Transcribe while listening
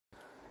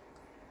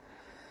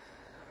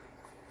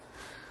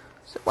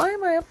So why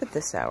am I up at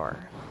this hour?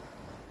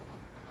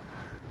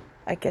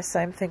 I guess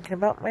I'm thinking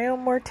about my own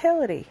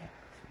mortality.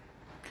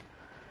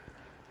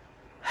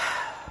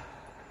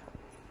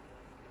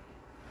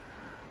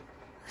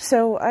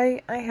 So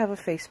I have a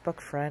Facebook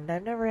friend.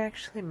 I've never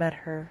actually met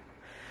her.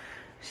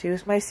 She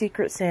was my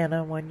Secret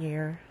Santa one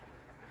year.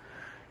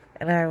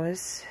 And I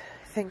was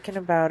thinking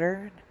about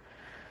her.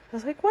 I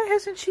was like, why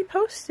hasn't she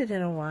posted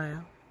in a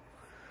while?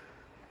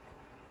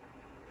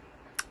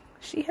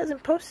 She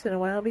hasn't posted in a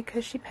while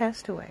because she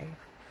passed away.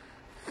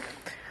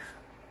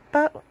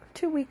 About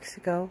 2 weeks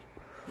ago.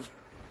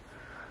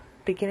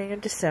 Beginning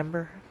of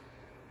December.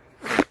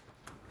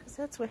 Because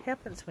that's what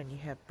happens when you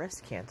have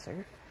breast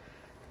cancer.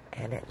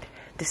 And it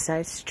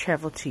decides to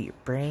travel to your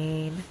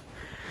brain.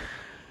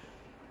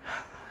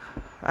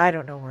 I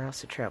don't know where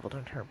else it traveled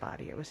in her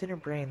body. It was in her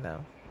brain,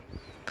 though.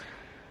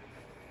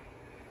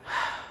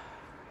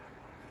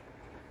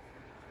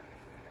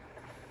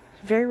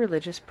 Very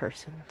religious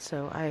person,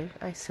 so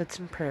I said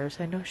some prayers.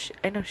 I know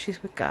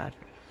she's with God.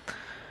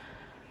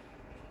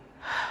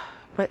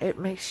 But it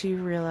makes you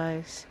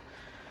realize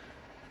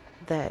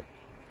that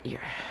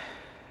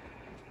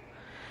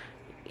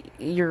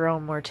your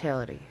own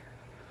mortality.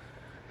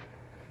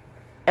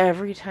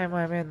 Every time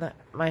I'm in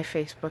my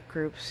Facebook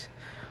groups,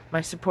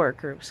 my support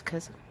groups,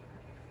 because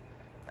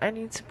I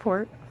need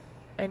support.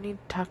 I need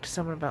to talk to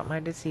someone about my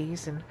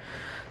disease, and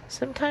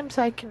sometimes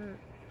I can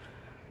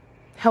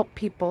help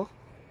people.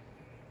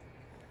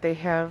 They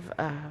have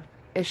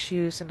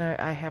issues, and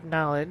I have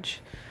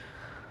knowledge.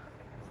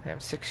 I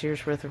have 6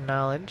 years worth of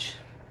knowledge.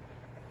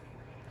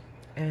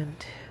 And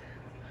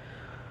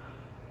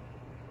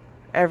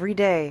every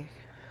day,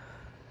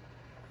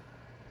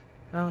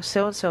 oh,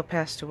 so-and-so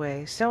passed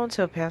away.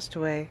 So-and-so passed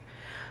away.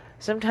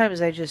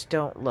 Sometimes I just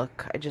don't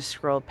look. I just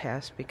scroll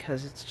past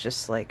because it's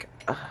just like,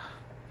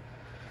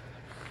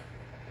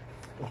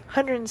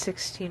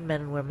 116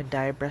 men and women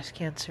die of breast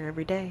cancer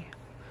every day.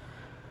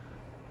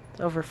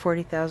 Over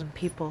 40,000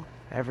 people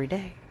every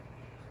day.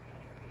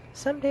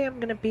 Someday I'm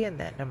going to be in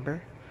that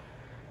number.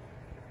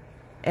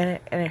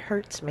 And it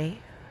hurts me.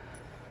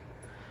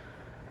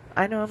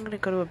 I know I'm going to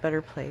go to a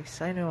better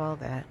place. I know all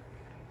that.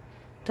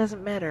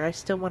 Doesn't matter. I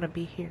still want to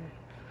be here.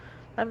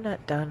 I'm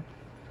not done.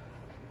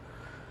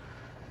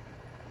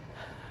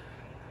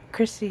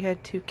 Christy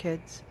had 2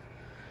 kids.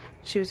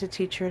 She was a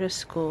teacher at a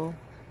school.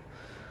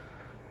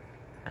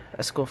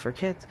 A school for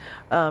kids.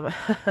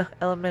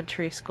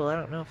 Elementary school. I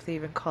don't know if they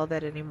even call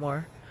that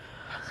anymore.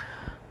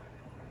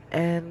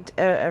 And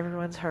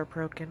everyone's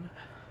heartbroken.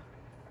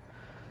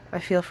 I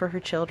feel for her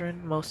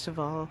children, most of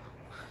all.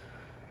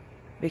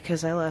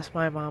 Because I lost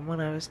my mom when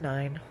I was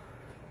 9.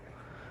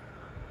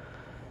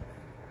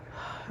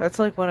 It's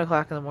like 1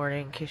 o'clock in the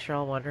morning, in case you're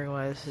all wondering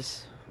why this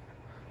is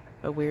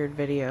a weird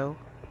video.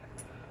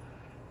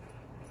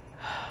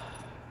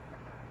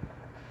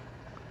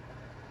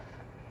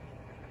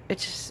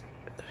 It's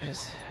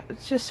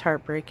just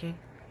heartbreaking.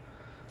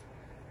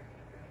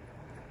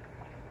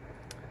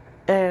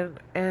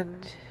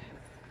 And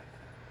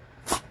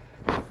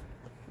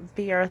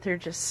B. Arthur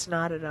just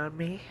snotted on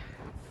me.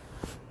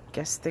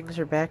 Guess things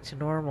are back to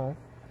normal.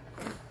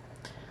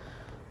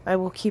 I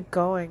will keep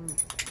going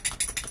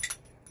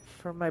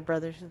for my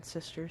brothers and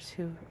sisters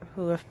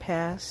who have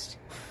passed.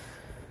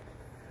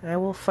 I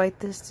will fight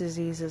this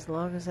disease as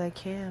long as I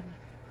can.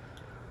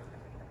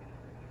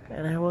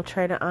 And I will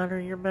try to honor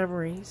your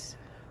memories.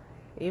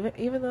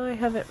 Even though I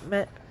haven't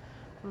met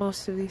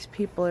most of these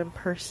people in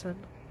person,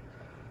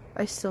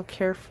 I still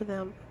care for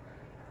them.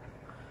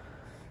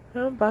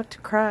 I'm about to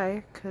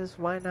cry, because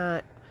why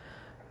not?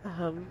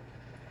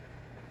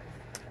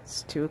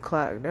 It's 2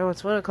 o'clock. No,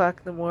 it's 1 o'clock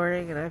in the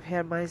morning, and I've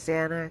had my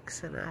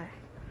Xanax, and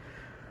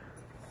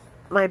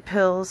my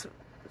pills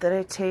that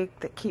I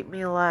take that keep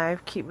me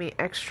alive, keep me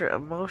extra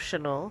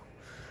emotional.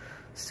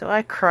 So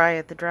I cry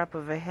at the drop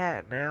of a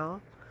hat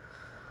now.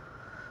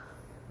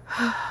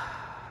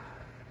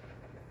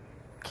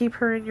 Keep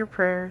her in your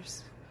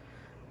prayers.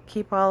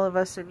 Keep all of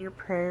us in your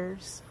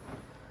prayers.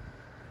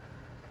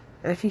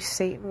 And if you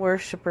Satan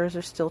worshippers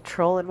are still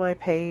trolling my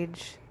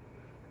page,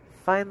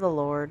 find the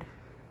Lord.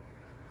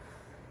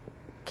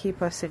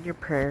 Keep us in your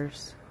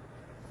prayers.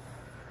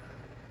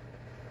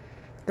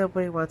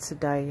 Nobody wants to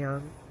die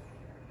young.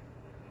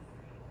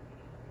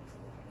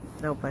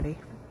 Nobody.